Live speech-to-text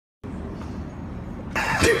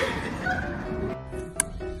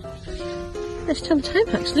Let's tell the time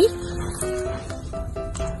actually.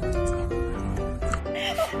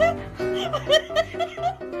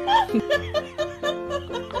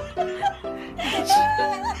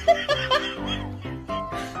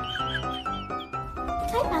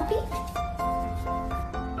 Hi, puppy.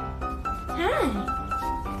 Hi.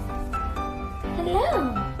 Hello.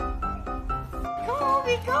 Come on,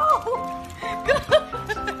 we go.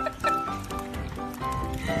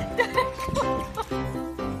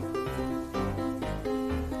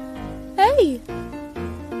 Hey.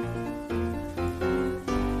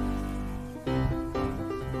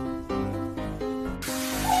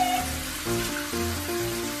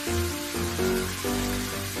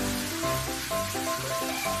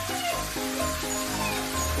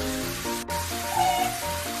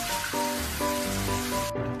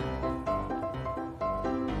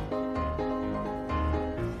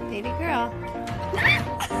 Baby girl.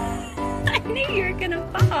 I knew you were gonna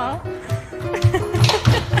fall.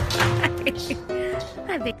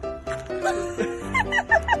 Hi, baby.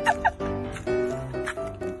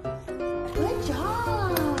 Good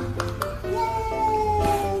job.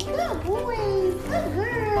 Yay. Good boys. Good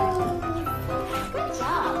girls. Good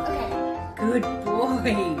job. Okay. Good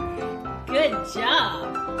boy. Good job.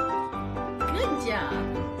 Good job.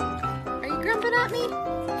 Are you grumping at me?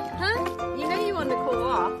 Huh? You know you want to cool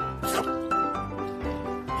off.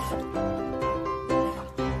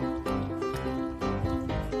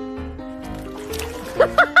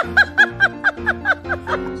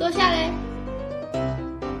坐下来。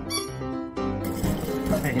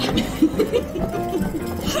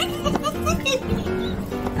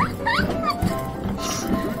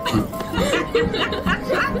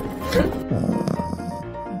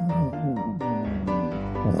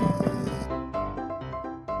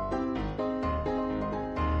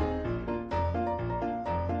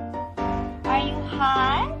Are you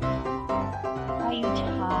hot? Are you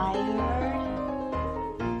tired?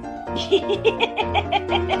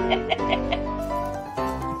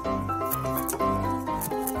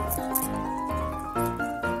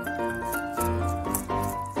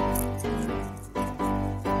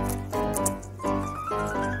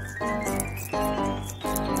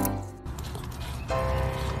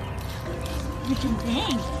 What do you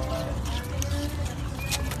think?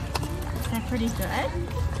 Is that pretty good?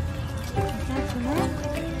 Is that good?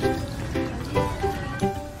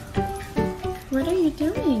 What are you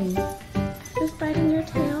doing? Just biting your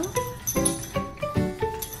tail?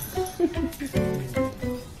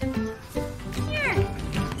 Here!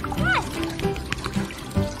 Yes!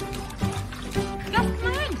 Yes,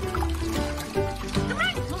 come on! Come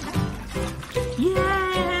on! Yeah!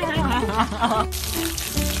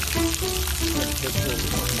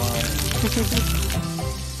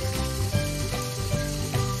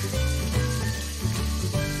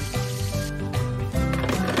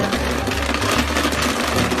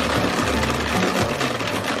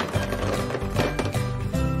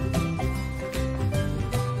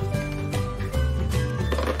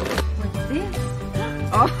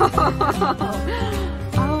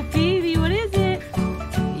 Oh, baby, what is it?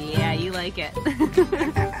 Yeah, you like it.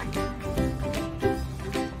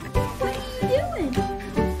 What are you doing?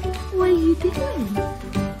 What are you doing?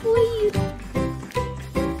 What are you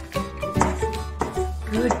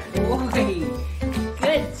Good boy.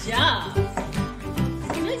 Good job.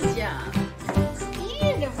 Good job.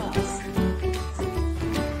 Beautiful.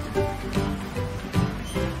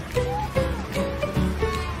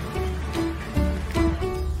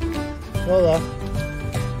 Hola.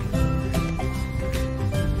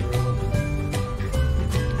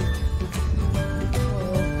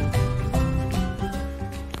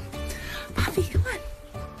 Poppy, come on.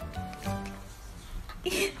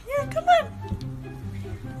 Yeah, come on.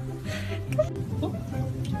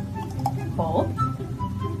 Hold.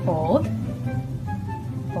 Hold.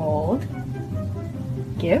 Hold.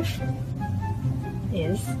 Give.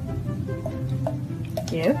 Is.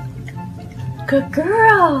 Give. Good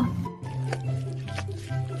girl.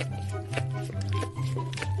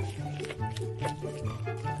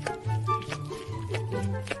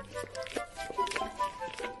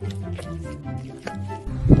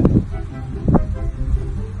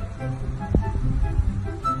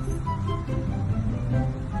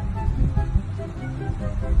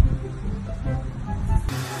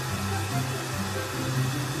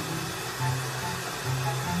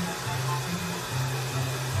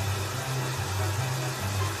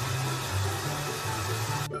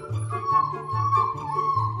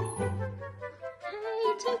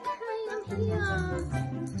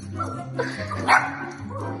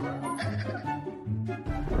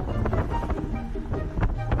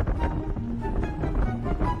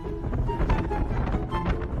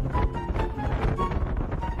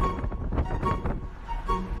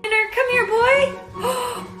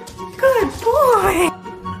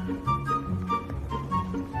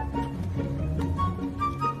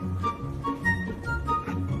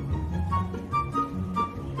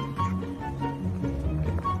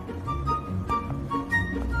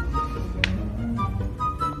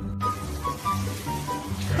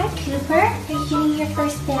 Super, are you getting your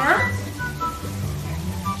first bath?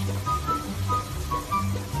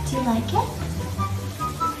 Do you like it?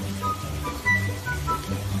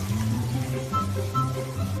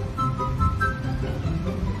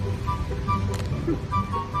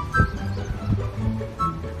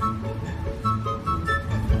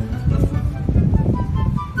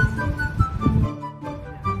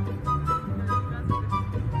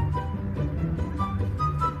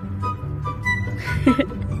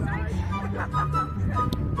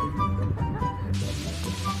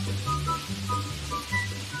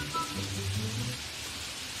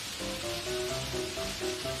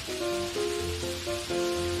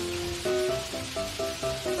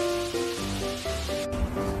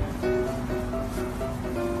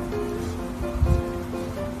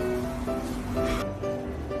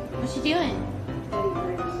 What's she doing?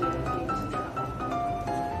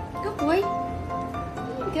 Good boy.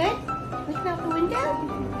 You good? Looking out the window?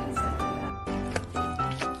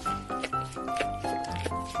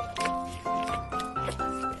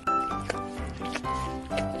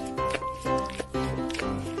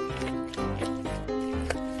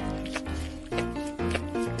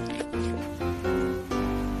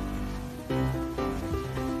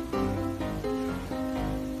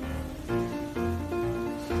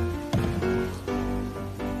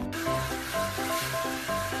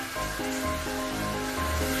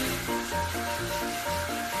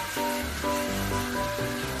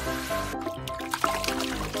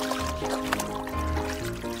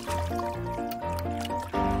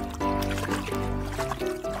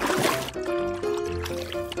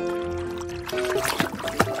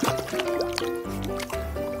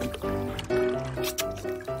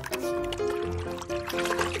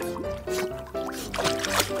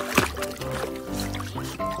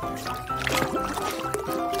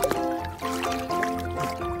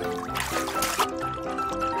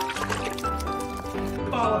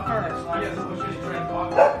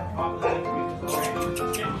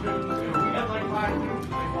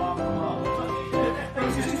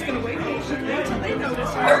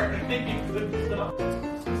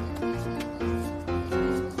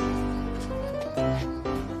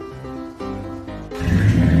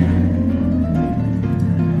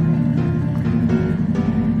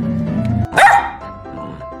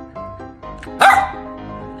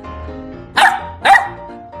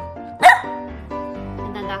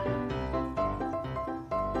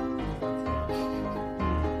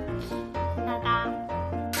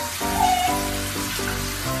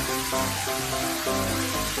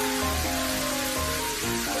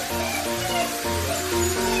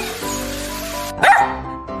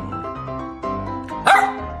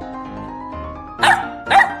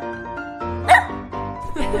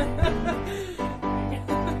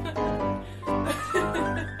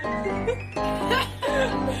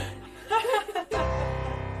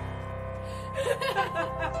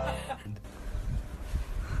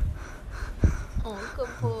 Oh, good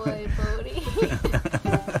boy, Bodie.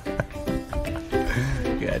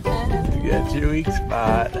 You got your weak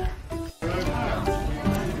spot.